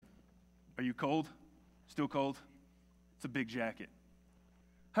Are you cold? Still cold? It's a big jacket.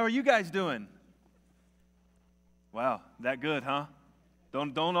 How are you guys doing? Wow, that good, huh?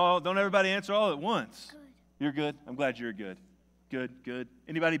 Don't everybody answer all at once. Good. You're good? I'm glad you're good. Good.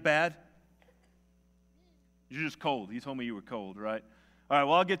 Anybody bad? You're just cold. You told me you were cold, right? All right,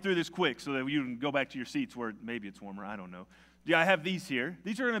 well, I'll get through this quick so that you can go back to your seats where maybe it's warmer. I don't know. Yeah, I have these here.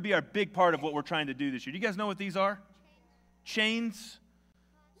 These are going to be our big part of what we're trying to do this year. Do you guys know what these are? Chains.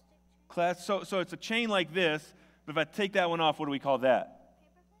 Class. So it's a chain like this, but if I take that one off, what do we call that?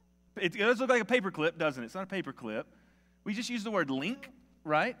 It does look like a paper clip, doesn't it? It's not a paper clip. We just use the word link,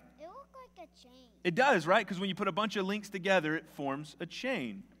 right? It looks like a chain. It does, right? Because when you put a bunch of links together, it forms a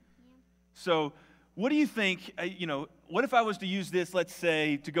chain. Yeah. So what do you think, what if I was to use this, let's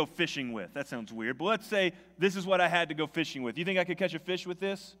say, to go fishing with? That sounds weird, but let's say this is what I had to go fishing with. You think I could catch a fish with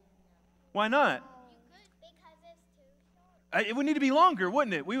this? Why not? You could because it's too short. It would need to be longer,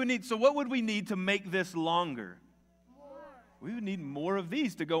 wouldn't it? So what would we need to make this longer? More. We would need more of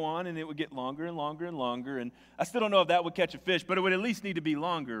these to go on, and it would get longer and longer and longer. And I still don't know if that would catch a fish, but it would at least need to be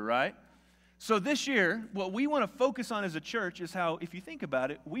longer, right? So this year, what we want to focus on as a church is how, if you think about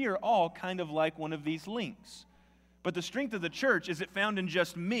it, we are all kind of like one of these links. But the strength of the church, is it found in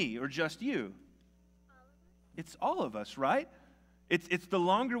just me or just you? It's all of us, right? It's the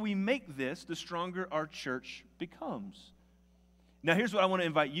longer we make this, the stronger our church becomes. Now, here's what I want to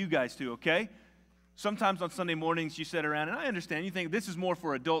invite you guys to, okay? Sometimes on Sunday mornings you sit around, and I understand, you think this is more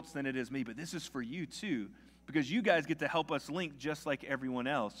for adults than it is me, but this is for you too, because you guys get to help us link just like everyone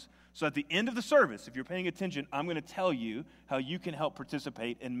else. So at the end of the service, if you're paying attention, I'm going to tell you how you can help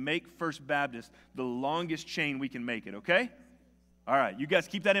participate and make First Baptist the longest chain we can make it, okay? All right, you guys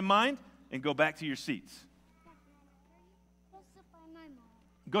keep that in mind and go back to your seats. Go sit by my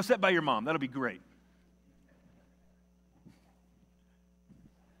mom. Go sit by your mom. That'll be great.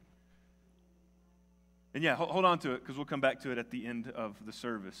 And yeah, hold on to it because we'll come back to it at the end of the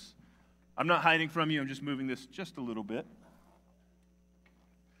service. I'm not hiding from you. I'm just moving this just a little bit.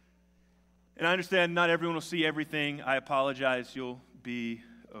 And I understand not everyone will see everything. I apologize. You'll be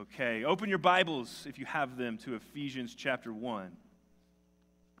okay. Open your Bibles, if you have them, to Ephesians chapter 1.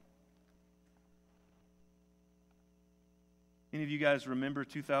 Any of you guys remember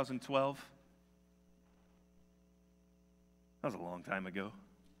 2012? That was a long time ago.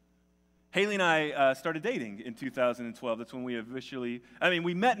 Haley and I started dating in 2012. That's when we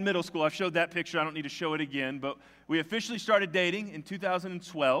we met in middle school. I've showed that picture. I don't need to show it again. But we officially started dating in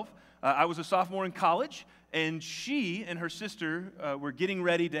 2012. I was a sophomore in college, and she and her sister were getting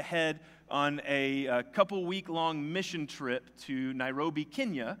ready to head on a couple-week-long mission trip to Nairobi,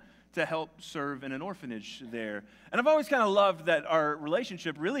 Kenya, to help serve in an orphanage there. And I've always kind of loved that our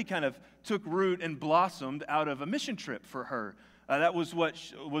relationship really kind of took root and blossomed out of a mission trip for her. That was what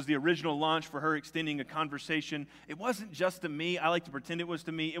was the original launch for her extending a conversation. It wasn't just to me. I like to pretend it was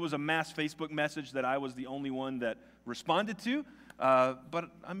to me. It was a mass Facebook message that I was the only one that responded to. But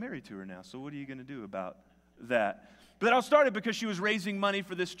I'm married to her now, so what are you going to do about that? But that all started because she was raising money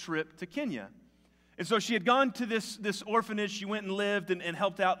for this trip to Kenya. And so she had gone to this orphanage. She went and lived and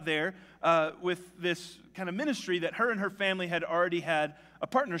helped out there with this kind of ministry that her and her family had already had a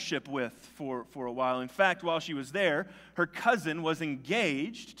partnership with for a while. In fact, while she was there, her cousin was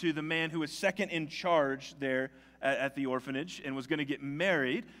engaged to the man who was second in charge there at the orphanage and was going to get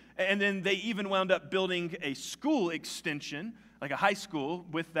married. And then they even wound up building a school extension, like a high school,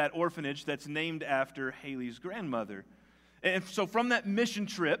 with that orphanage that's named after Haley's grandmother. And so from that mission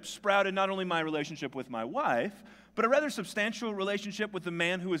trip sprouted not only my relationship with my wife, but a rather substantial relationship with the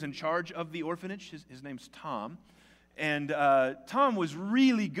man who was in charge of the orphanage. His name's Tom. And Tom was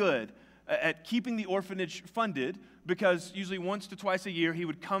really good at keeping the orphanage funded because usually once to twice a year he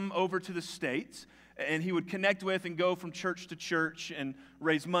would come over to the States and he would connect with and go from church to church and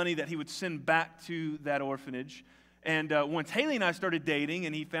raise money that he would send back to that orphanage. And once Haley and I started dating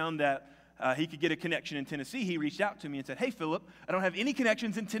and he found that he could get a connection in Tennessee, he reached out to me and said, "Hey, Philip, I don't have any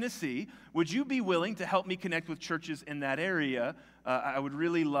connections in Tennessee. Would you be willing to help me connect with churches in that area? I would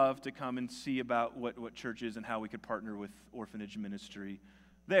really love to come and see about what church is and how we could partner with orphanage ministry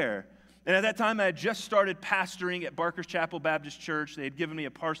there." And at that time, I had just started pastoring at Barker's Chapel Baptist Church. They had given me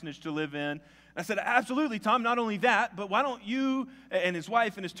a parsonage to live in. I said, "Absolutely, Tom, not only that, but why don't you," and his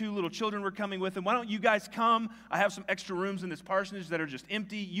wife and his two little children were coming with him, "why don't you guys come? I have some extra rooms in this parsonage that are just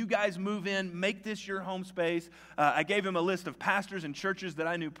empty. You guys move in, make this your home space." I gave him a list of pastors and churches that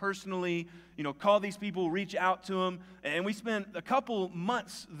I knew personally, call these people, reach out to them. And we spent a couple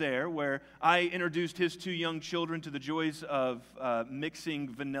months there where I introduced his two young children to the joys of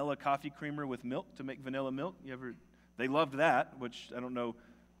mixing vanilla coffee creamer with milk to make vanilla milk. They loved that, which I don't know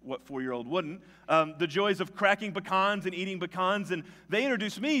what 4-year-old wouldn't, the joys of cracking pecans and eating pecans. And they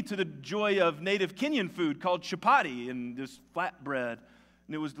introduced me to the joy of native Kenyan food called chapati and this flatbread.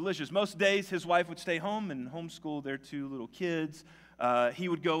 And it was delicious. Most days, his wife would stay home and homeschool their 2 little kids. He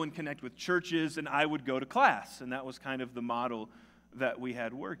would go and connect with churches, and I would go to class. And that was kind of the model that we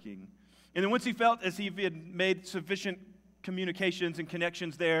had working. And then once he felt as if he had made sufficient communications and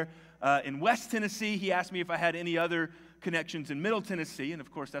connections there in West Tennessee, he asked me if I had any other connections in Middle Tennessee. And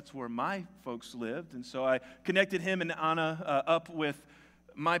of course, that's where my folks lived. And so I connected him and Anna up with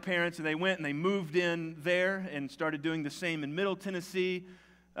my parents, and they went and they moved in there and started doing the same in Middle Tennessee.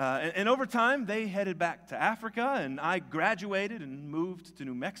 And over time, they headed back to Africa, and I graduated and moved to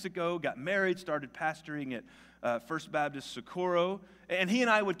New Mexico, got married, started pastoring at First Baptist Socorro. And he and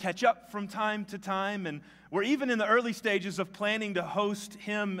I would catch up from time to time, and we're even in the early stages of planning to host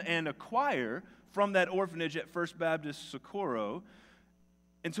him and a choir from that orphanage at First Baptist Socorro.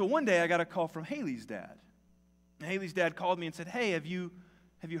 Until one day, I got a call from Haley's dad. And Haley's dad called me and said, "Hey, have you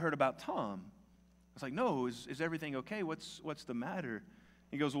heard about Tom?" I was like, "No, is everything okay? What's the matter?"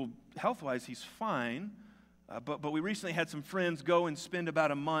 He goes, "Well, health-wise, he's fine, but we recently had some friends go and spend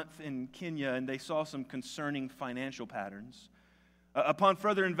about a month in Kenya, and they saw some concerning financial patterns. Upon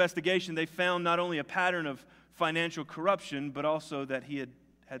further investigation, they found not only a pattern of financial corruption, but also that he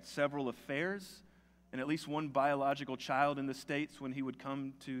had several affairs and at least one biological child in the States when he would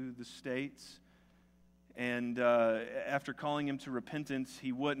come to the States. And after calling him to repentance,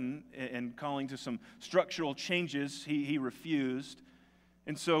 he wouldn't, and calling to some structural changes, he refused.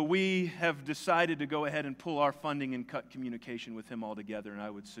 And so we have decided to go ahead and pull our funding and cut communication with him altogether, and I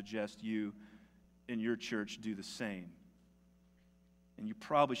would suggest you in your church do the same. And you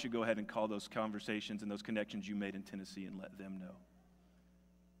probably should go ahead and call those conversations and those connections you made in Tennessee and let them know."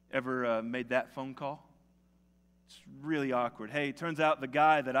 Ever made that phone call? It's really awkward. Hey, it turns out the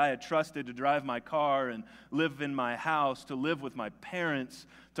guy that I had trusted to drive my car and live in my house, to live with my parents,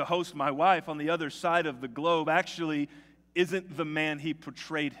 to host my wife on the other side of the globe, actually isn't the man he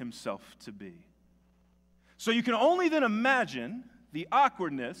portrayed himself to be. So you can only then imagine the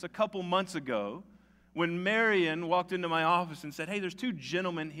awkwardness a couple months ago when Marion walked into my office and said, "Hey, there's 2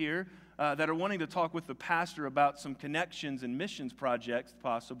 gentlemen here that are wanting to talk with the pastor about some connections and missions projects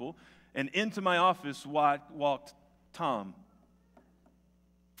possible." And into my office walked Tom.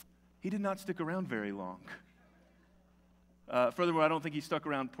 He did not stick around very long. Furthermore, I don't think he stuck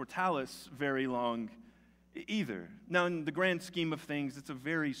around Portales very long either. Now, in the grand scheme of things, it's a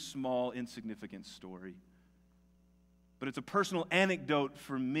very small, insignificant story. But it's a personal anecdote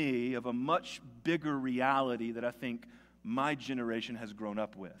for me of a much bigger reality that I think my generation has grown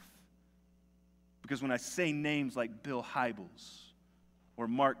up with. Because when I say names like Bill Hybels, or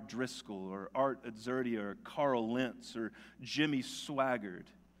Mark Driscoll, or Art Azzurdia, or Carl Lentz, or Jimmy Swaggart,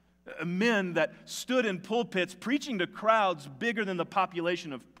 men that stood in pulpits preaching to crowds bigger than the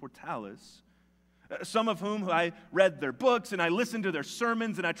population of Portales, some of whom I read their books and I listened to their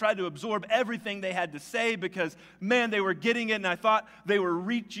sermons and I tried to absorb everything they had to say because, man, they were getting it and I thought they were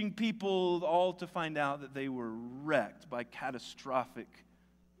reaching people, all to find out that they were wrecked by catastrophic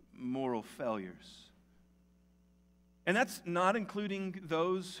moral failures. And that's not including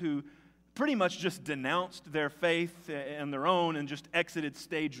those who pretty much just denounced their faith and their own and just exited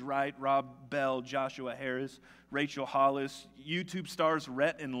stage right. Rob Bell, Joshua Harris, Rachel Hollis, YouTube stars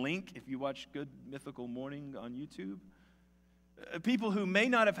Rhett and Link, if you watch Good Mythical Morning on YouTube. People who may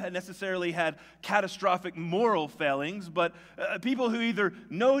not have necessarily had catastrophic moral failings, but people who either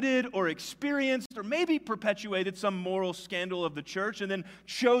noted or experienced or maybe perpetuated some moral scandal of the church and then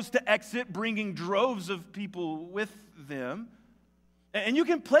chose to exit, bringing droves of people with them. And you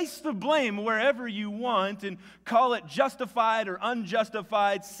can place the blame wherever you want and call it justified or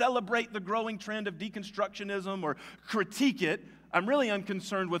unjustified, celebrate the growing trend of deconstructionism or critique it. I'm really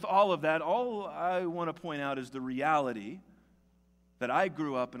unconcerned with all of that. All I want to point out is the reality that I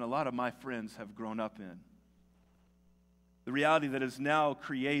grew up and a lot of my friends have grown up in. The reality that has now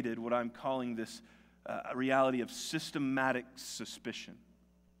created what I'm calling this reality of systematic suspicion.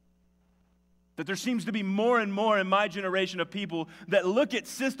 That there seems to be more and more in my generation of people that look at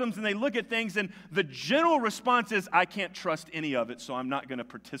systems and they look at things and the general response is, I can't trust any of it, so I'm not going to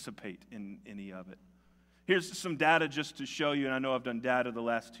participate in any of it. Here's some data just to show you, and I know I've done data the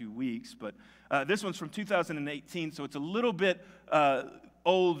last 2 weeks, but this one's from 2018, so it's a little bit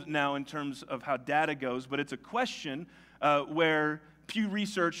old now in terms of how data goes, but it's a question where Pew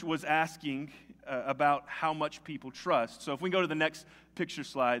Research was asking about how much people trust. So if we go to the next picture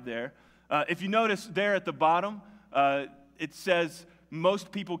slide there, if you notice there at the bottom, it says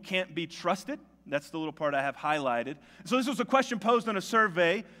most people can't be trusted. That's the little part I have highlighted. So this was a question posed on a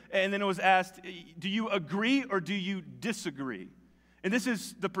survey, and then it was asked, do you agree or do you disagree? And this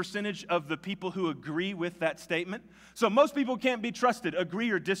is the percentage of the people who agree with that statement. So most people can't be trusted,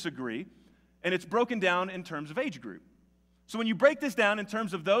 agree or disagree, and it's broken down in terms of age group. So when you break this down in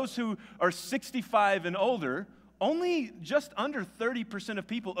terms of those who are 65 and older, only just under 30% of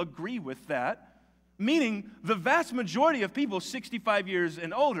people agree with that, meaning the vast majority of people 65 years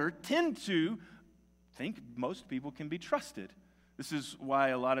and older tend to think most people can be trusted. This is why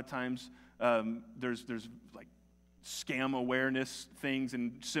a lot of times there's like scam awareness things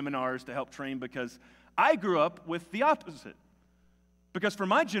and seminars to help train, because I grew up with the opposite. Because for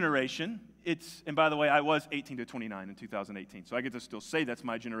my generation, and by the way, I was 18 to 29 in 2018, so I get to still say that's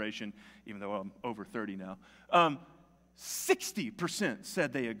my generation, even though I'm over 30 now. 60%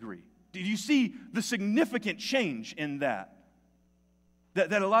 said they agree. Did you see the significant change in that?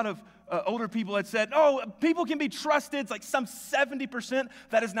 That a lot of older people had said, oh, people can be trusted. It's like some 70%.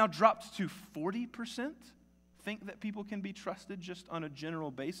 That has now dropped to 40%. Think that people can be trusted just on a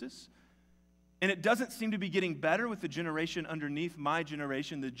general basis. And it doesn't seem to be getting better with the generation underneath my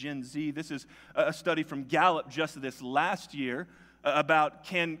generation, the Gen Z. This is a study from Gallup just this last year about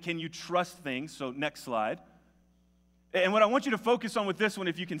can you trust things. So next slide. And what I want you to focus on with this one,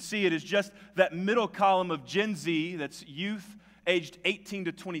 if you can see it, is just that middle column of Gen Z, that's youth aged 18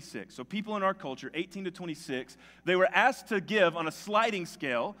 to 26. So people in our culture, 18 to 26, they were asked to give on a sliding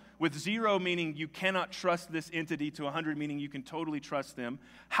scale, with 0 meaning you cannot trust this entity to 100 meaning you can totally trust them,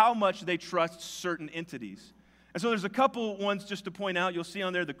 how much they trust certain entities. And so there's a couple ones just to point out. You'll see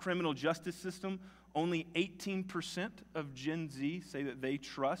on there the criminal justice system. Only 18% of Gen Z say that they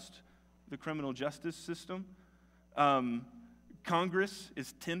trust the criminal justice system. Congress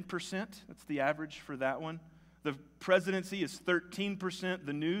is 10%. That's the average for that one. The presidency is 13%.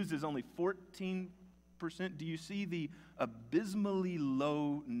 The news is only 14%. Do you see the abysmally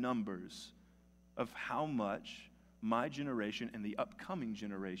low numbers of how much my generation and the upcoming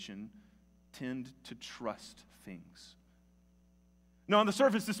generation tend to trust things? Now, on the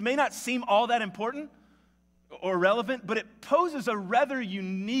surface, this may not seem all that important or relevant, but it poses a rather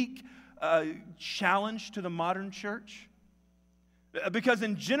unique challenge to the modern church. Because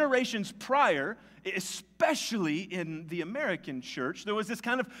in generations prior, especially in the American church, there was this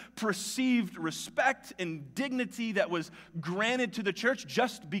kind of perceived respect and dignity that was granted to the church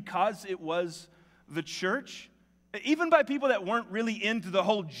just because it was the church, even by people that weren't really into the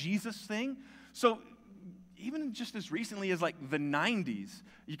whole Jesus thing. So even just as recently as like the 90s,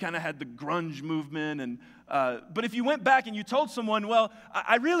 you kind of had the grunge movement. But if you went back and you told someone, well,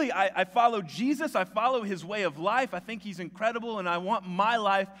 I follow Jesus, I follow his way of life, I think he's incredible, and I want my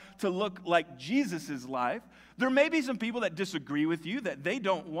life to look like Jesus' life, there may be some people that disagree with you, that they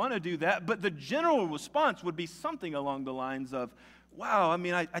don't want to do that, but the general response would be something along the lines of, wow, I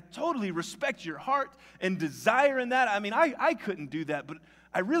mean, I totally respect your heart and desire in that. I mean, I couldn't do that, but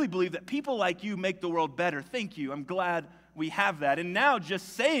I really believe that people like you make the world better. Thank you. I'm glad we have that. And now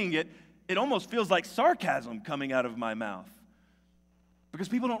just saying it, it almost feels like sarcasm coming out of my mouth, because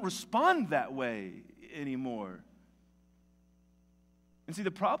people don't respond that way anymore. And see,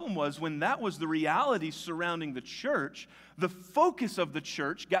 the problem was when that was the reality surrounding the church, the focus of the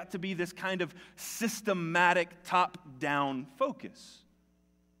church got to be this kind of systematic top-down focus.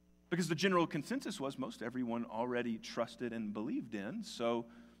 Because the general consensus was most everyone already trusted and believed in, so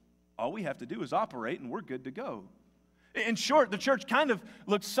all we have to do is operate and we're good to go. In short, the church kind of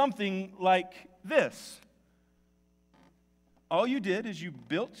looked something like this. All you did is you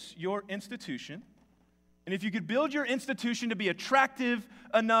built your institution, and if you could build your institution to be attractive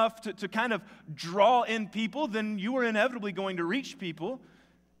enough to kind of draw in people, then you were inevitably going to reach people.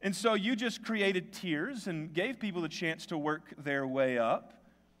 And so you just created tiers and gave people the chance to work their way up.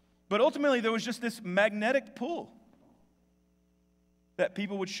 But ultimately, there was just this magnetic pull that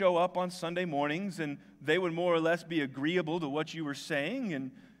people would show up on Sunday mornings and they would more or less be agreeable to what you were saying,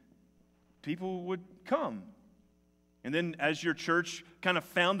 and people would come. And then as your church kind of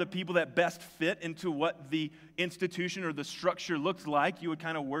found the people that best fit into what the institution or the structure looked like, you would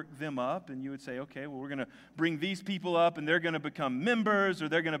kind of work them up, and you would say, okay, well, we're going to bring these people up, and they're going to become members, or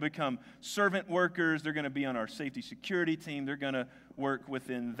they're going to become servant workers, they're going to be on our safety security team, they're going to work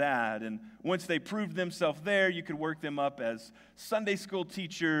within that. And once they proved themselves there, you could work them up as Sunday school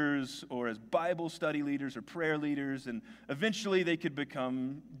teachers or as Bible study leaders or prayer leaders, and eventually they could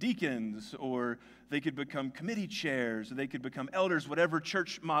become deacons, or they could become committee chairs, or they could become elders, whatever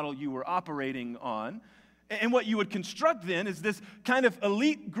church model you were operating on. And what you would construct then is this kind of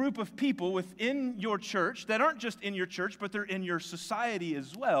elite group of people within your church that aren't just in your church, but they're in your society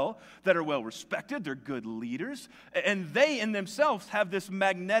as well, that are well respected, they're good leaders, and they in themselves have this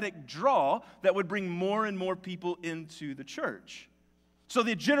magnetic draw that would bring more and more people into the church. So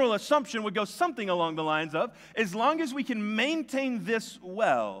the general assumption would go something along the lines of, as long as we can maintain this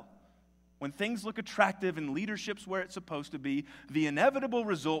well, when things look attractive and leadership's where it's supposed to be, the inevitable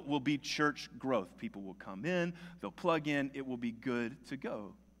result will be church growth. People will come in, they'll plug in, it will be good to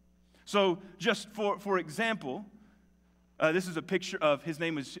go. So just for example, this is a picture of, his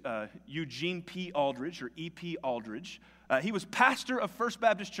name is Eugene P. Aldridge, or E.P. Aldridge. He was pastor of First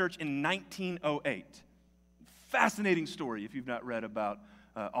Baptist Church in 1908. Fascinating story if you've not read about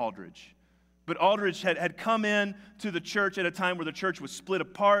Aldridge. But Aldridge had come in to the church at a time where the church was split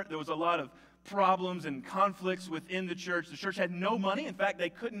apart. There was a lot of problems and conflicts within the church. The church had no money. In fact, they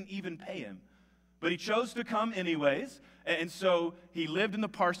couldn't even pay him. But he chose to come anyways. And so he lived in the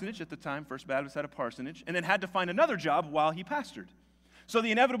parsonage at the time. First Baptist had a parsonage. And then had to find another job while he pastored. So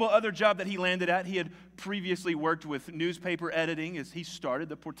the inevitable other job that he landed at, he had previously worked with newspaper editing as he started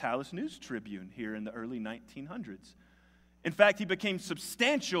the Portales News Tribune here in the early 1900s. In fact, he became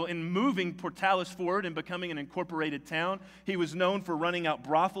substantial in moving Portales forward and becoming an incorporated town. He was known for running out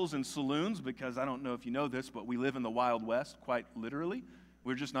brothels and saloons because, I don't know if you know this, but we live in the Wild West, quite literally.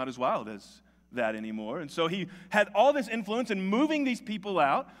 We're just not as wild as that anymore. And so he had all this influence in moving these people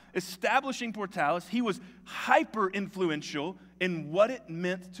out, establishing Portales. He was hyper-influential in what it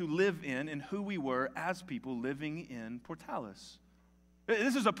meant to live in and who we were as people living in Portales.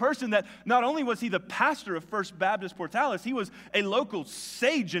 This is a person that not only was he the pastor of First Baptist Portales, he was a local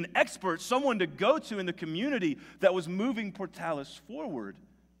sage and expert, someone to go to in the community that was moving Portales forward.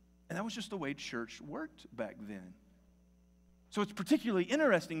 And that was just the way church worked back then. So it's particularly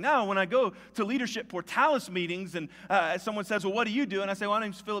interesting now when I go to leadership Portales meetings and someone says, well, what do you do? And I say, well, my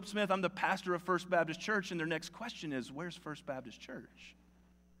name's Philip Smith. I'm the pastor of First Baptist Church. And their next question is, where's First Baptist Church?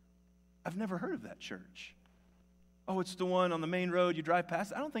 I've never heard of that church. Oh, it's the one on the main road you drive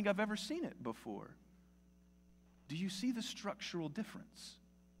past. I don't think I've ever seen it before. Do you see the structural difference?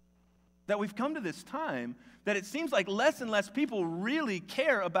 That we've come to this time that it seems like less and less people really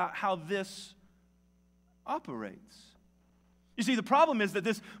care about how this operates. You see, the problem is that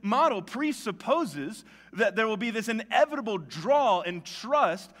this model presupposes that there will be this inevitable draw and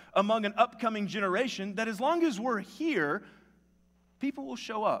trust among an upcoming generation that as long as we're here, people will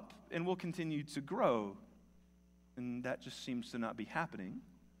show up and will continue to grow. And that just seems to not be happening.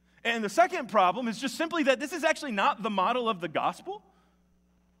 And the second problem is just simply that this is actually not the model of the gospel.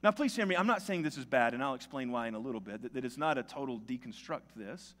 Now, please hear me. I'm not saying this is bad, and I'll explain why in a little bit, that it's not a total deconstruct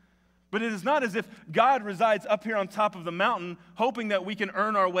this. But it is not as if God resides up here on top of the mountain hoping that we can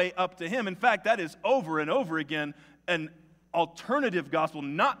earn our way up to him. In fact, that is over and over again an alternative gospel,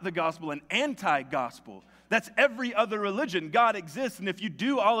 not the gospel, an anti-gospel. That's every other religion. God exists, and if you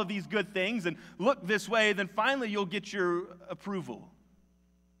do all of these good things and look this way, then finally you'll get your approval.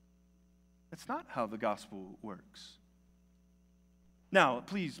 That's not how the gospel works. Now,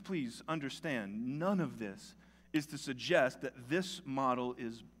 please understand, none of this is to suggest that this model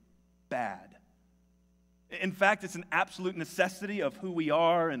is bad. In fact, it's an absolute necessity of who we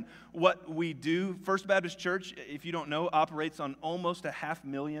are and what we do. First Baptist Church, if you don't know, operates on almost a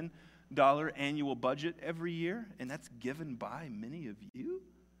 $500,000 annual budget every year, and that's given by many of you.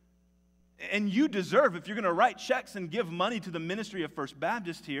 And you deserve, if you're going to write checks and give money to the ministry of First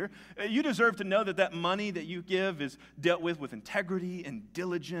Baptist here, you deserve to know that that money that you give is dealt with integrity and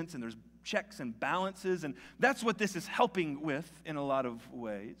diligence, and there's checks and balances, and that's what this is helping with in a lot of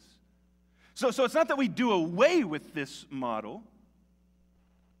ways. So it's not that we do away with this model,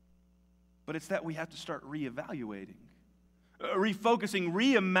 but it's that we have to start reevaluating, refocusing,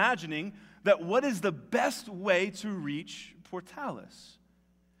 reimagining that what is the best way to reach Portales.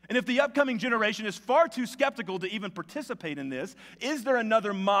 And if the upcoming generation is far too skeptical to even participate in this, is there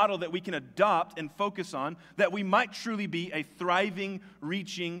another model that we can adopt and focus on that we might truly be a thriving,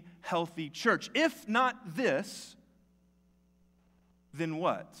 reaching, healthy church? If not this, then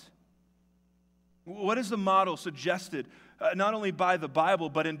what? What is the model suggested, not only by the Bible,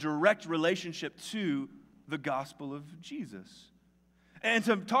 but in direct relationship to the gospel of Jesus? And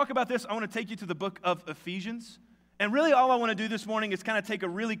to talk about this, I want to take you to the book of Ephesians. And really all I want to do this morning is kind of take a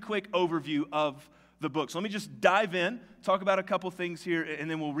really quick overview of the book. So let me just dive in, talk about a couple things here, and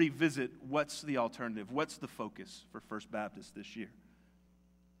then we'll revisit what's the alternative, what's the focus for First Baptist this year.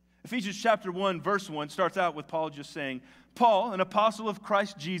 Ephesians chapter 1, verse 1 starts out with Paul just saying, Paul, an apostle of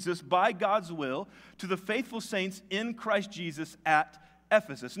Christ Jesus, by God's will, to the faithful saints in Christ Jesus at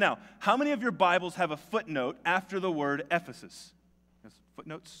Ephesus. Now, how many of your Bibles have a footnote after the word Ephesus? There's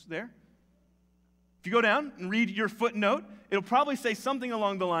footnotes there. If you go down and read your footnote, it'll probably say something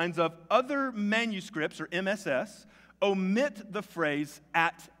along the lines of other manuscripts, or MSS, omit the phrase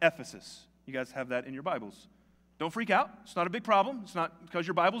at Ephesus. You guys have that in your Bibles. Don't freak out. It's not a big problem. It's not because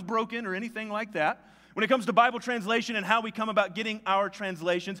your Bible's broken or anything like that. When it comes to Bible translation and how we come about getting our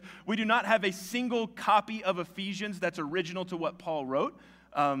translations, we do not have a single copy of Ephesians that's original to what Paul wrote.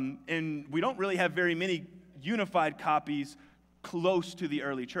 And we don't really have very many unified copies close to the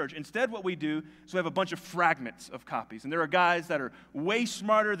early church. Instead, what we do is we have a bunch of fragments of copies. And there are guys that are way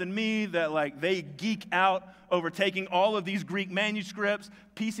smarter than me that they geek out over taking all of these Greek manuscripts,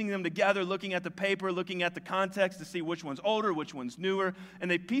 piecing them together, looking at the paper, looking at the context to see which one's older, which one's newer,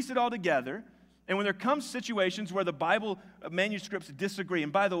 and they piece it all together. And when there comes situations where the Bible manuscripts disagree,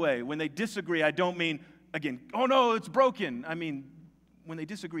 and by the way, when they disagree, I don't mean, again, oh no, it's broken. I mean, when they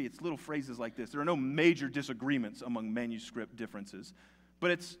disagree, it's little phrases like this. There are no major disagreements among manuscript differences,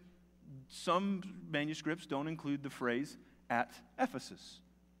 but it's some manuscripts don't include the phrase at Ephesus.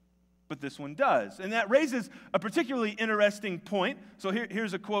 But this one does. And that raises a particularly interesting point. So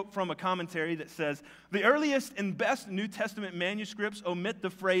here's a quote from a commentary that says, the earliest and best New Testament manuscripts omit the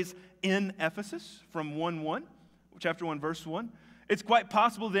phrase in Ephesus from chapter 1, verse 1. It's quite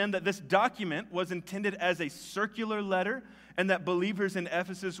possible then that this document was intended as a circular letter and that believers in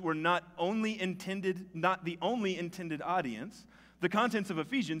Ephesus were not the only intended audience. The contents of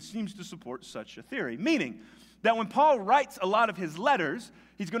Ephesians seems to support such a theory, meaning that when Paul writes a lot of his letters,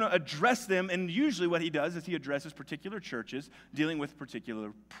 he's going to address them, and usually what he does is he addresses particular churches dealing with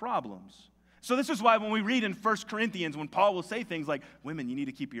particular problems. So this is why when we read in 1 Corinthians, when Paul will say things like, women, you need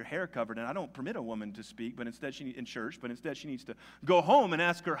to keep your hair covered, and I don't permit a woman to speak in church, but instead she needs to go home and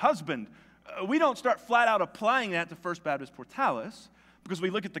ask her husband. We don't start flat out applying that to First Baptist Portales, because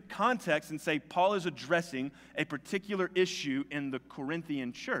we look at the context and say Paul is addressing a particular issue in the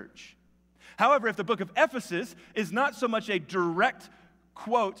Corinthian church. However, if the book of Ephesus is not so much a direct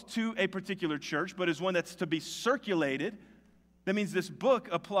quote to a particular church, but is one that's to be circulated, that means this book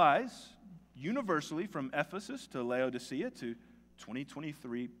applies universally from Ephesus to Laodicea to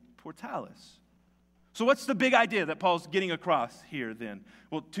 2023 Portales. So what's the big idea that Paul's getting across here then?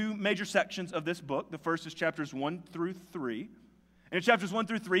 Well, two major sections of this book. The first is chapters 1 through 3. And in chapters 1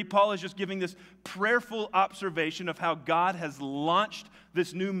 through 3, Paul is just giving this prayerful observation of how God has launched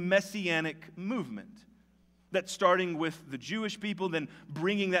this new messianic movement. That's starting with the Jewish people, then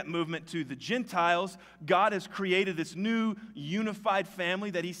bringing that movement to the Gentiles. God has created this new unified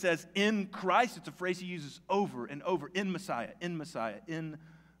family that he says in Christ. It's a phrase he uses over and over, in Messiah, in Messiah, in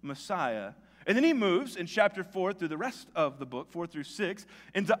Messiah. And then he moves in chapter 4 through the rest of the book, 4 through 6,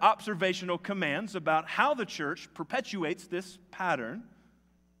 into observational commands about how the church perpetuates this pattern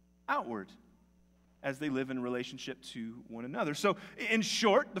outward as they live in relationship to one another. So in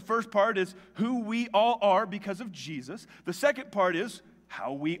short, the first part is who we all are because of Jesus. The second part is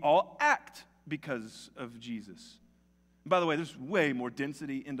how we all act because of Jesus. And by the way, there's way more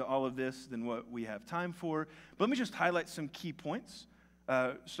density into all of this than what we have time for. But let me just highlight some key points,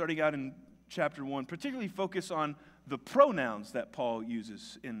 starting out in chapter 1, particularly focus on the pronouns that Paul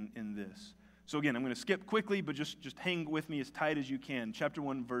uses in this. So again, I'm going to skip quickly, but just hang with me as tight as you can. Chapter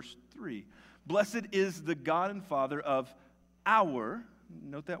 1, verse 3. Blessed is the God and Father of our,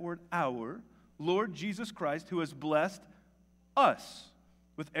 note that word, our, Lord Jesus Christ, who has blessed us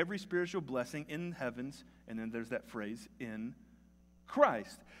with every spiritual blessing in heavens, and then there's that phrase, in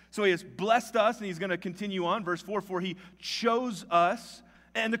Christ. So he has blessed us, and he's going to continue on. Verse 4, for he chose us.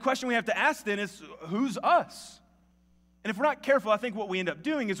 And the question we have to ask then is, who's us? And if we're not careful, I think what we end up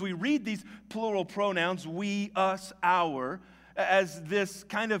doing is we read these plural pronouns, we, us, our, as this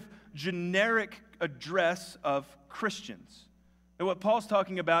kind of generic address of Christians. And what Paul's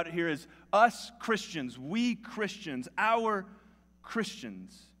talking about here is us Christians, we Christians, our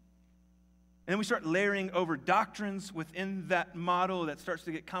Christians. And then we start layering over doctrines within that model that starts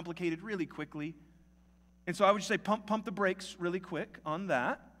to get complicated really quickly. And so I would just say pump the brakes really quick on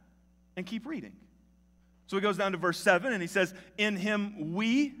that and keep reading. So he goes down to verse 7 and he says, in him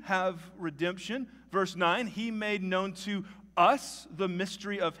we have redemption. Verse 9, he made known to us the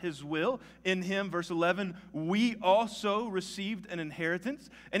mystery of his will. In him, verse 11, we also received an inheritance.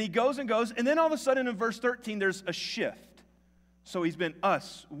 And he goes and goes. And then all of a sudden in verse 13, there's a shift. So he's been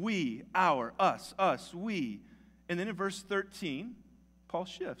us, we, our, us, we. And then in verse 13, Paul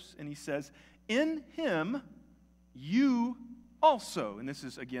shifts and he says, in him you also, and this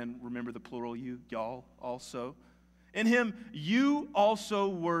is, again, remember the plural, you, y'all, also. In him you also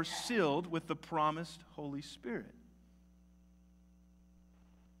were sealed with the promised Holy Spirit.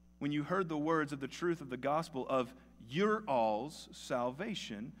 when you heard the words of the truth of the gospel of your all's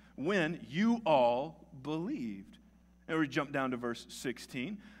salvation, when you all believed. And we jump down to verse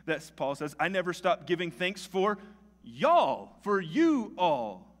 16. That Paul says, I never stopped giving thanks for y'all, for you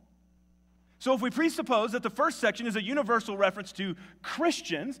all. So if we presuppose that the first section is a universal reference to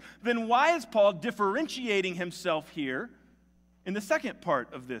Christians, then why is Paul differentiating himself here in the second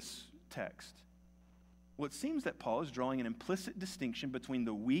part of this text? Well, it seems that Paul is drawing an implicit distinction between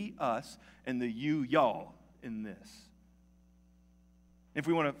the we, us, and the you, y'all in this. If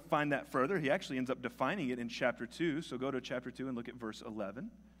we want to find that further, he actually ends up defining it in chapter 2. So go to chapter 2 and look at verse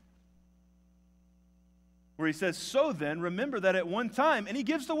 11. Where he says, so then, remember that at one time, and he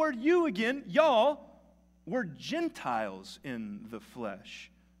gives the word you again, y'all, were Gentiles in the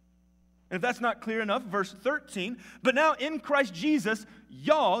flesh. And if that's not clear enough, verse 13, but now in Christ Jesus,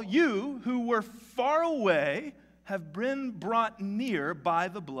 y'all, you who were far away, have been brought near by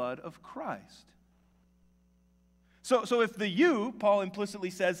the blood of Christ. So if the you, Paul implicitly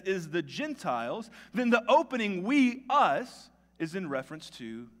says, is the Gentiles, then the opening we, us, is in reference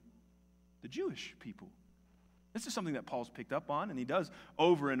to the Jewish people. This is something that Paul's picked up on, and he does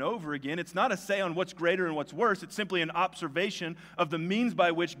over and over again. It's not a say on what's greater and what's worse. It's simply an observation of the means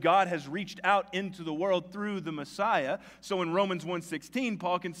by which God has reached out into the world through the Messiah. So in Romans 1:16,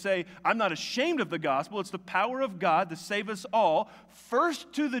 Paul can say, I'm not ashamed of the gospel. It's the power of God to save us all,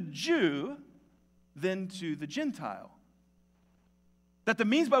 first to the Jew, then to the Gentile. That the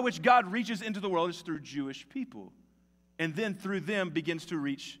means by which God reaches into the world is through Jewish people, and then through them begins to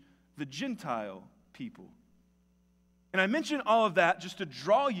reach the Gentile people. And I mention all of that just to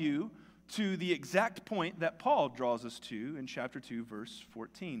draw you to the exact point that Paul draws us to in chapter 2, verse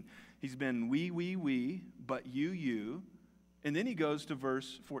 14. He's been we, but you. And then he goes to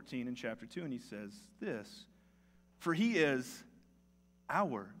verse 14 in chapter 2, and he says this, for he is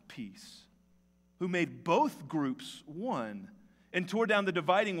our peace, who made both groups one and tore down the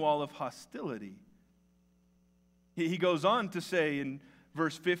dividing wall of hostility. He goes on to say in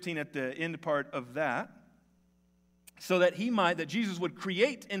verse 15 at the end part of that, so that that Jesus would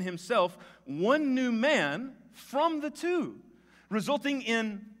create in himself one new man from the two, resulting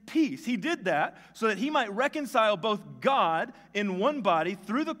in peace. He did that so that he might reconcile both God in one body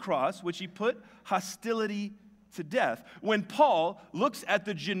through the cross, which he put hostility to death. When Paul looks at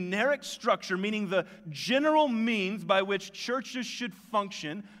the generic structure, meaning the general means by which churches should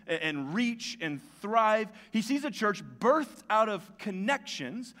function and reach and thrive, he sees a church birthed out of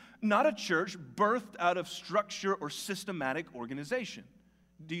connections, not a church birthed out of structure or systematic organization.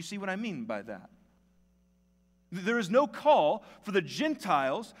 Do you see what I mean by that? There is no call for the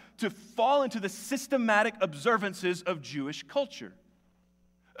Gentiles to fall into the systematic observances of Jewish culture.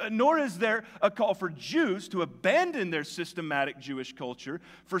 Nor is there a call for Jews to abandon their systematic Jewish culture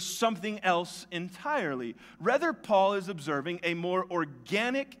for something else entirely. Rather, Paul is observing a more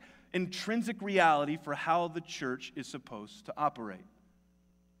organic, intrinsic reality for how the church is supposed to operate.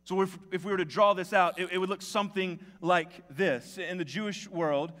 So if we were to draw this out, it would look something like this. In the Jewish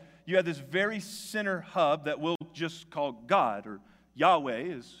world, you have this very center hub that we'll just call God, or Yahweh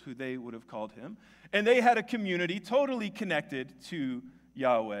is who they would have called him. And they had a community totally connected to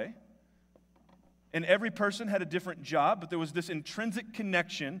Yahweh. And every person had a different job, but there was this intrinsic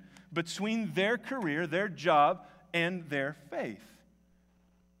connection between their career, their job, and their faith.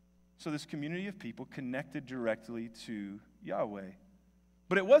 So this community of people connected directly to Yahweh.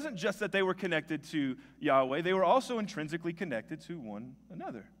 But it wasn't just that they were connected to Yahweh, they were also intrinsically connected to one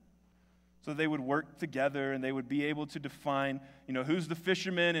another. So they would work together and they would be able to define, who's the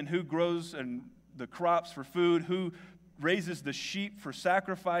fisherman and who grows and the crops for food, who raises the sheep for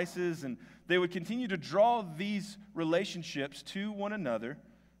sacrifices, and they would continue to draw these relationships to one another.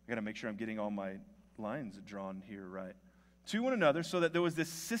 I got to make sure I'm getting all my lines drawn here right. To one another, so that there was this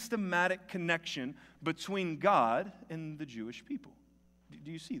systematic connection between God and the Jewish people.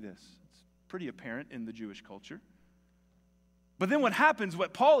 Do you see this? It's pretty apparent in the Jewish culture. But then what happens,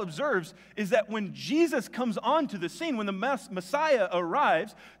 what Paul observes, is that when Jesus comes onto the scene, when the Messiah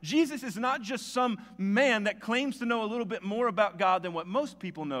arrives, Jesus is not just some man that claims to know a little bit more about God than what most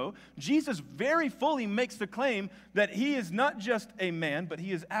people know. Jesus very fully makes the claim that he is not just a man, but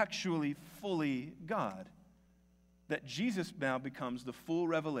he is actually fully God. That Jesus now becomes the full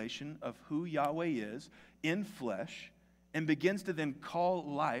revelation of who Yahweh is in flesh and begins to then call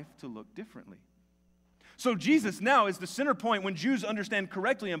life to look differently. So Jesus now is the center point when Jews understand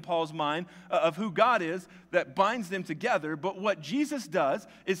correctly in Paul's mind of who God is that binds them together. But what Jesus does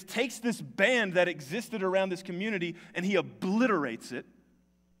is takes this band that existed around this community and he obliterates it,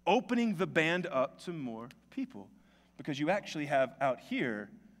 opening the band up to more people. Because you actually have out here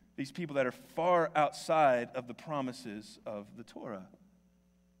these people that are far outside of the promises of the Torah.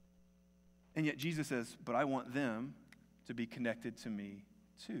 And yet Jesus says, but I want them to be connected to me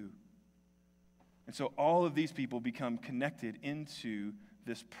too. And so all of these people become connected into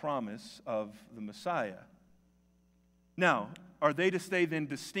this promise of the Messiah. Now, are they to stay then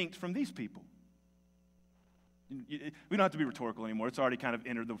distinct from these people? We don't have to be rhetorical anymore. It's already kind of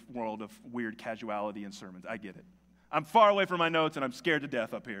entered the world of weird casuality in sermons. I get it. I'm far away from my notes and I'm scared to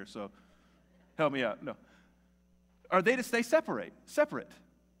death up here, so help me out. No. Are they to stay separate?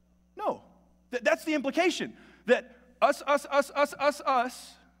 No. That's the implication. That us,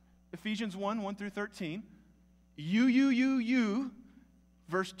 Ephesians 1 through 13, you,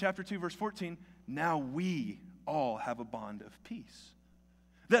 chapter 2, verse 14, now we all have a bond of peace.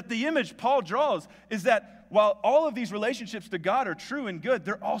 That the image Paul draws is that while all of these relationships to God are true and good,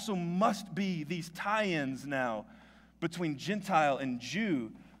 there also must be these tie-ins now between Gentile and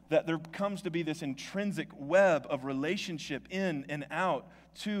Jew, that there comes to be this intrinsic web of relationship in and out,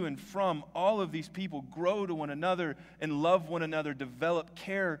 to and from. All of these people grow to one another and love one another, develop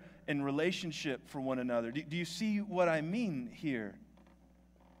care and relationship for one another. Do you see what I mean here?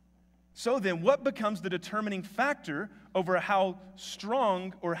 So then, what becomes the determining factor over how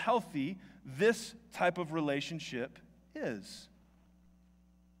strong or healthy this type of relationship is?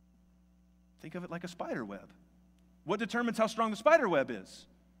 Think of it like a spider web. What determines how strong the spider web is?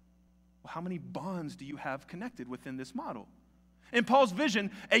 Well, how many bonds do you have connected within this model? In Paul's vision,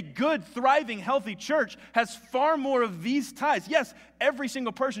 a good, thriving, healthy church has far more of these ties. Yes, every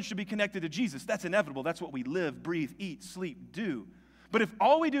single person should be connected to Jesus. That's inevitable. That's what we live, breathe, eat, sleep, do. But if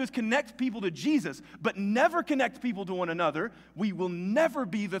all we do is connect people to Jesus, but never connect people to one another, we will never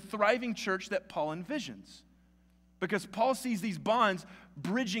be the thriving church that Paul envisions. Because Paul sees these bonds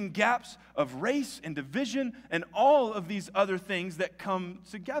bridging gaps of race and division and all of these other things that come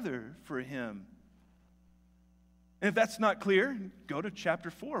together for him. And if that's not clear, go to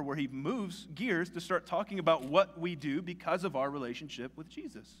chapter 4, where he moves gears to start talking about what we do because of our relationship with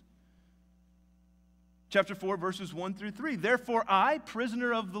Jesus. Chapter 4, verses 1 through 3. Therefore, I,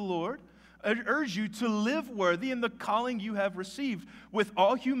 prisoner of the Lord, urge you to live worthy in the calling you have received, with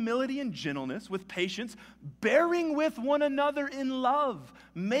all humility and gentleness, with patience, bearing with one another in love.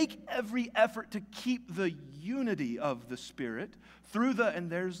 Make every effort to keep the unity of the Spirit through and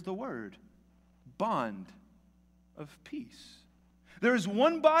there's the word, bond of peace. There is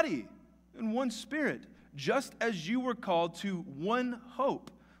one body and one Spirit, just as you were called to one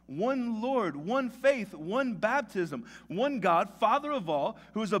hope, one Lord, one faith, one baptism, one God, Father of all,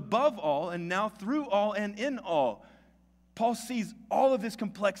 who is above all and now through all and in all. Paul sees all of this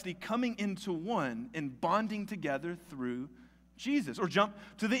complexity coming into one and bonding together through Jesus. Or jump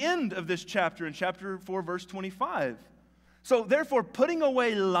to the end of this chapter in chapter 4, verse 25. So therefore, putting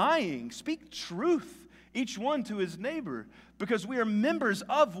away lying, speak truth, each one to his neighbor, because we are members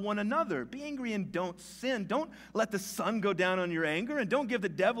of one another. Be angry and don't sin. Don't let the sun go down on your anger, and don't give the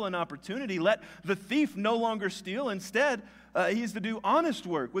devil an opportunity. Let the thief no longer steal. Instead, he is to do honest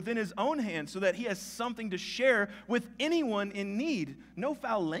work within his own hands, so that he has something to share with anyone in need. No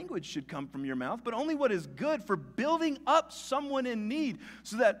foul language should come from your mouth, but only what is good for building up someone in need,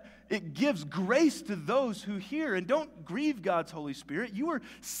 so that it gives grace to those who hear. And don't grieve God's Holy Spirit. You are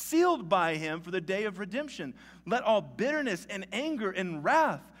sealed by him for the day of redemption. Let all bitterness and anger and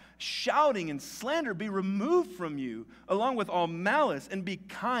wrath, shouting and slander be removed from you, along with all malice, and be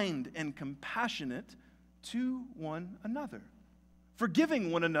kind and compassionate to one another,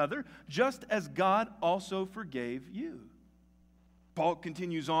 forgiving one another, just as God also forgave you. Paul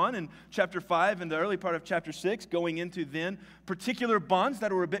continues on in chapter 5 and the early part of chapter 6, going into then particular bonds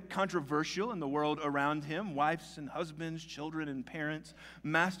that were a bit controversial in the world around him, wives and husbands, children and parents,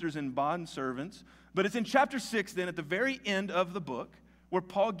 masters and bondservants. But it's in chapter 6 then, at the very end of the book, where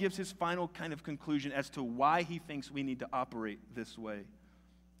Paul gives his final kind of conclusion as to why he thinks we need to operate this way.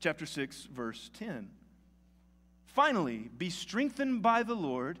 Chapter 6, verse 10. Finally, be strengthened by the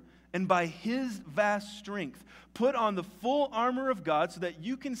Lord and by his vast strength. Put on the full armor of God so that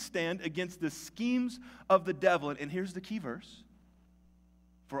you can stand against the schemes of the devil. And here's the key verse.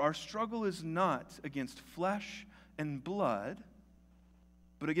 For our struggle is not against flesh and blood,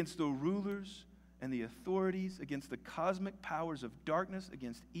 but against the rulers and the authorities, against the cosmic powers of darkness,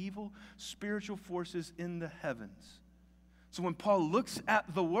 against evil spiritual forces in the heavens. So when Paul looks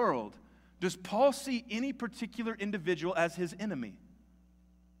at the world, does Paul see any particular individual as his enemy?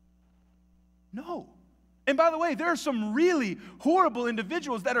 No. And by the way, there are some really horrible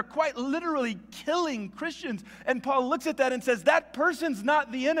individuals that are quite literally killing Christians. And Paul looks at that and says, that person's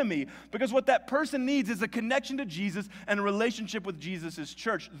not the enemy, because what that person needs is a connection to Jesus and a relationship with Jesus'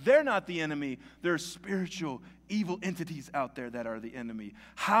 church. They're not the enemy. There are spiritual evil entities out there that are the enemy.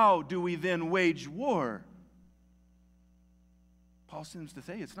 How do we then wage war? Paul seems to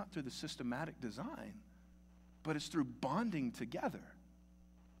say it's not through the systematic design, but it's through bonding together.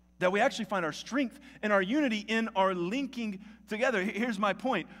 That we actually find our strength and our unity in our linking together. Here's my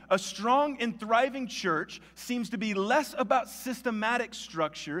point. A strong and thriving church seems to be less about systematic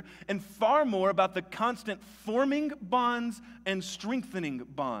structure and far more about the constant forming bonds and strengthening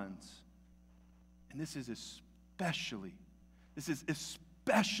bonds. And this is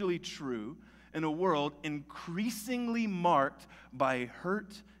especially true in a world increasingly marked by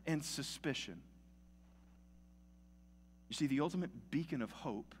hurt and suspicion. You see, the ultimate beacon of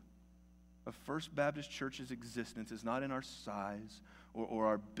hope of First Baptist Church's existence is not in our size or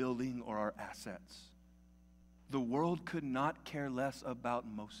our building or our assets. The world could not care less about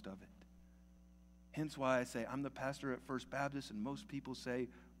most of it. Hence why I say I'm the pastor at First Baptist, and most people say,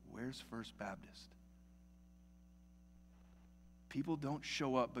 where's First Baptist? People don't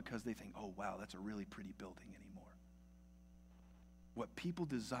show up because they think, oh, wow, that's a really pretty building anymore. What people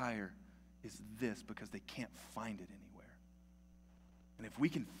desire is this because they can't find it anywhere. And if we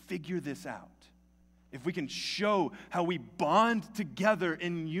can figure this out, if we can show how we bond together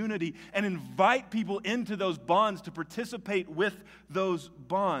in unity and invite people into those bonds to participate with those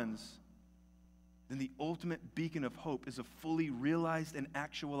bonds, then the ultimate beacon of hope is a fully realized and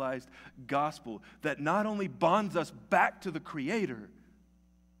actualized gospel that not only bonds us back to the Creator,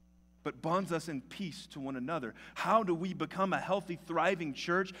 but bonds us in peace to one another. How do we become a healthy, thriving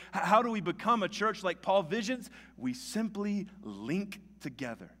church? How do we become a church like Paul visions? We simply link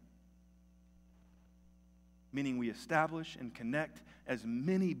together. Meaning we establish and connect as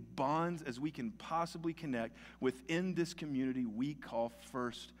many bonds as we can possibly connect within this community we call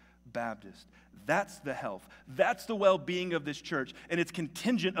First Baptist. That's the health. That's the well-being of this church. And it's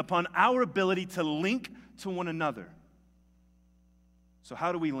contingent upon our ability to link to one another. So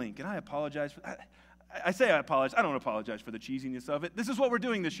how do we link? And I apologize. I say I apologize. I don't apologize for the cheesiness of it. This is what we're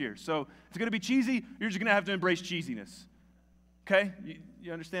doing this year. So it's going to be cheesy. You're just going to have to embrace cheesiness. Okay?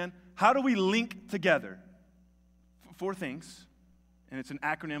 You understand? How do we link together? 4 things. And it's an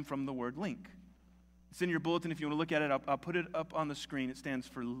acronym from the word link. It's in your bulletin. If you want to look at it, I'll put it up on the screen. It stands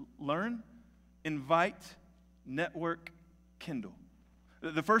for learn, invite, network, kindle.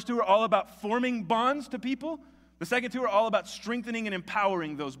 The first 2 are all about forming bonds to people. The second 2 are all about strengthening and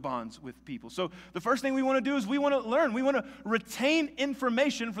empowering those bonds with people. So the first thing we want to do is we want to learn. We want to retain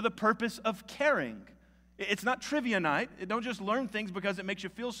information for the purpose of caring. It's not trivia night. Don't just learn things because it makes you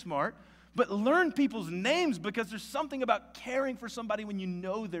feel smart, but learn people's names because there's something about caring for somebody when you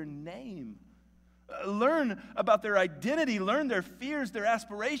know their name. Learn about their identity, learn their fears, their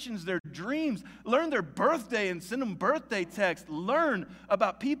aspirations, their dreams, learn their birthday and send them birthday texts. Learn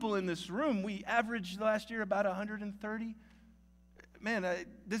about people in this room. We averaged last year about 130. Man,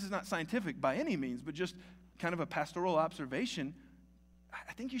 this is not scientific by any means, but just kind of a pastoral observation.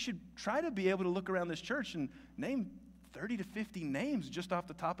 I think you should try to be able to look around this church and name 30 to 50 names just off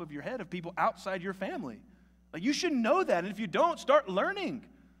the top of your head of people outside your family. Like, you should know that, and if you don't, start learning.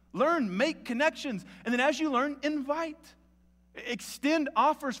 Learn, make connections, and then as you learn, invite. Extend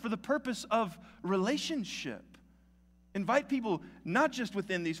offers for the purpose of relationship. Invite people not just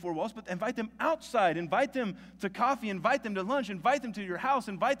within these 4 walls, but invite them outside. Invite them to coffee, invite them to lunch, invite them to your house,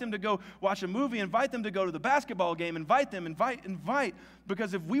 invite them to go watch a movie, invite them to go to the basketball game, invite.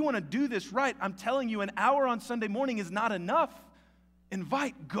 Because if we want to do this right, I'm telling you, an hour on Sunday morning is not enough.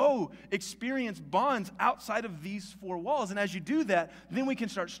 Invite, go, experience bonds outside of these 4 walls. And as you do that, then we can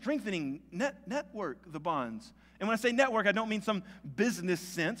start strengthening, network the bonds. And when I say network, I don't mean some business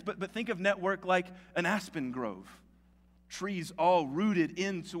sense, but think of network like an aspen grove. Trees all rooted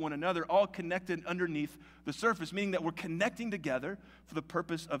into one another, all connected underneath the surface, meaning that we're connecting together for the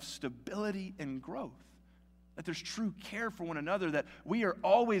purpose of stability and growth. That there's true care for one another, that we are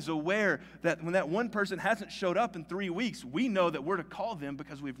always aware that when that one person hasn't showed up in 3 weeks, we know that we're to call them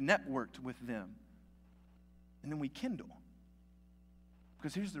because we've networked with them. And then we kindle.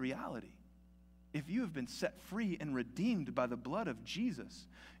 Because here's the reality. If you have been set free and redeemed by the blood of Jesus,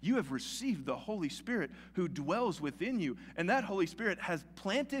 you have received the Holy Spirit who dwells within you. And that Holy Spirit has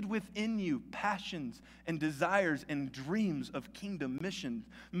planted within you passions and desires and dreams of kingdom mission,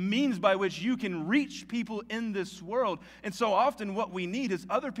 means by which you can reach people in this world. And so often what we need is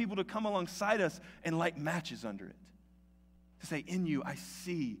other people to come alongside us and light matches under it. To say, in you, I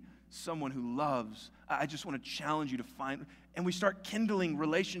see someone who loves. I just want to challenge you to find, and we start kindling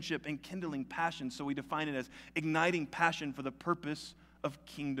relationship and kindling passion. So we define it as igniting passion for the purpose of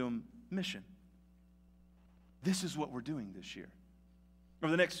kingdom mission. This is what we're doing this year.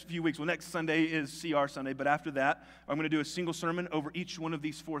 Over the next few weeks, well, next Sunday is CR Sunday, but after that, I'm going to do a single sermon over each one of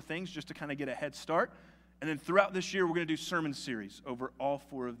these 4 things just to kind of get a head start. And then throughout this year, we're going to do sermon series over all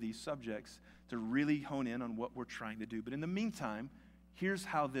 4 of these subjects to really hone in on what we're trying to do. But in the meantime, here's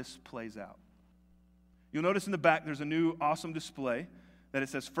how this plays out. You'll notice in the back, there's a new awesome display that it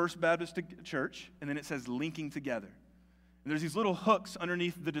says First Baptist Church, and then it says linking together. And there's these little hooks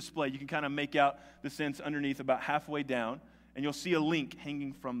underneath the display. You can kind of make out the sense underneath about halfway down, and you'll see a link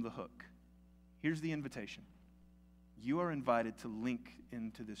hanging from the hook. Here's the invitation. You are invited to link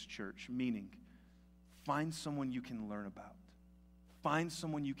into this church, meaning find someone you can learn about. Find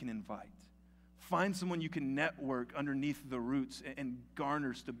someone you can invite. Find someone you can network underneath the roots and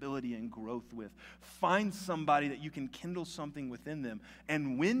garner stability and growth with. Find somebody that you can kindle something within them.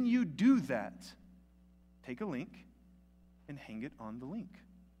 And when you do that, take a link and hang it on the link.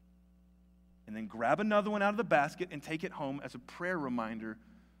 And then grab another one out of the basket and take it home as a prayer reminder,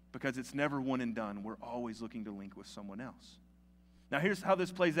 because it's never one and done. We're always looking to link with someone else. Now, here's how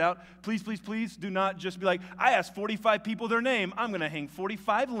this plays out. Please, please, please do not just be like, I asked 45 people their name. I'm going to hang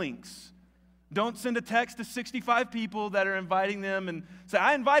 45 links. Don't send a text to 65 people that are inviting them and say,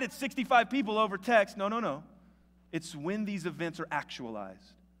 I invited 65 people over text. No, no, no. It's when these events are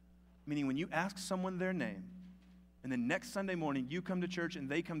actualized. Meaning when you ask someone their name, and then next Sunday morning, you come to church and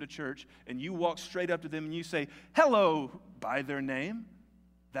they come to church, and you walk straight up to them and you say, hello, by their name,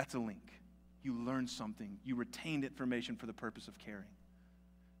 that's a link. You learned something. You retained information for the purpose of caring.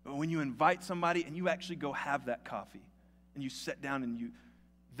 But when you invite somebody and you actually go have that coffee, and you sit down and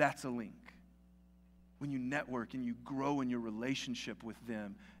that's a link. When you network and you grow in your relationship with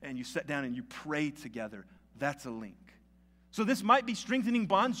them, and you sit down and you pray together, that's a link. So this might be strengthening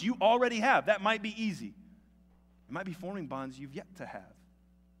bonds you already have. That might be easy. It might be forming bonds you've yet to have.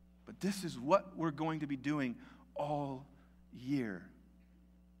 But this is what we're going to be doing all year.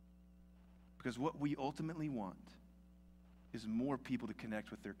 Because what we ultimately want is more people to connect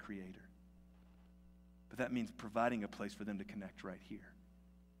with their Creator. But that means providing a place for them to connect right here.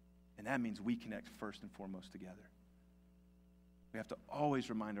 And that means we connect first and foremost together. We have to always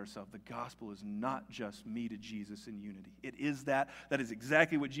remind ourselves the gospel is not just me to Jesus in unity. It is that. That is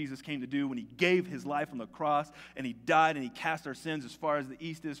exactly what Jesus came to do when he gave his life on the cross, and he died and he cast our sins as far as the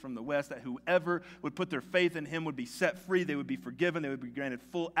east is from the west, that whoever would put their faith in him would be set free, they would be forgiven, they would be granted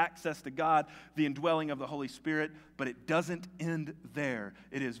full access to God, the indwelling of the Holy Spirit. But it doesn't end there.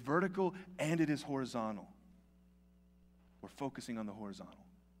 It is vertical and it is horizontal. We're focusing on the horizontal.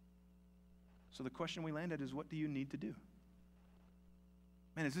 So the question we land at is, what do you need to do?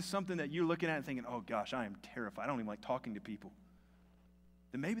 Man, is this something that you're looking at and thinking, oh gosh, I am terrified. I don't even like talking to people.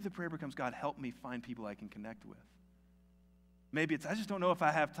 Then maybe the prayer becomes, God, help me find people I can connect with. Maybe it's, I just don't know if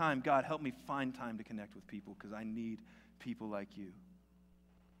I have time. God, help me find time to connect with people, because I need people like you.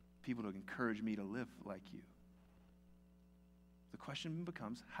 People to encourage me to live like you. The question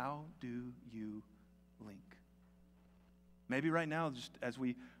becomes, how do you link? Maybe right now, just as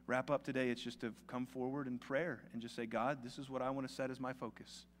we wrap up today, it's just to come forward in prayer and just say, God, this is what I want to set as my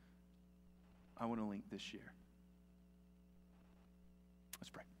focus. I want to link this year. Let's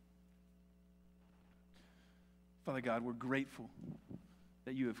pray. Father God, we're grateful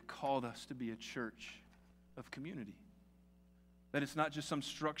that you have called us to be a church of community. That it's not just some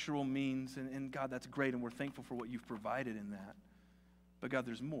structural means, and God, that's great, and we're thankful for what you've provided in that. But God,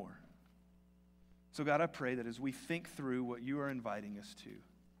 there's more. So God, I pray that as we think through what you are inviting us to,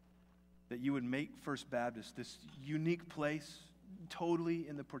 that you would make First Baptist this unique place, totally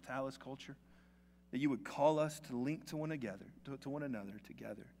in the Portales culture, that you would call us to link to one another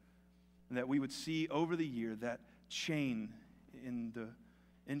together, and that we would see over the year that chain in the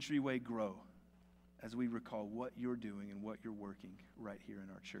entryway grow as we recall what you're doing and what you're working right here in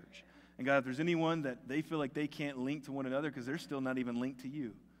our church. And God, if there's anyone that they feel like they can't link to one another because they're still not even linked to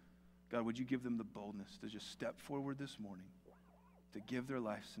you, God, would you give them the boldness to just step forward this morning, to give their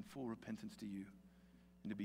lives in full repentance to you?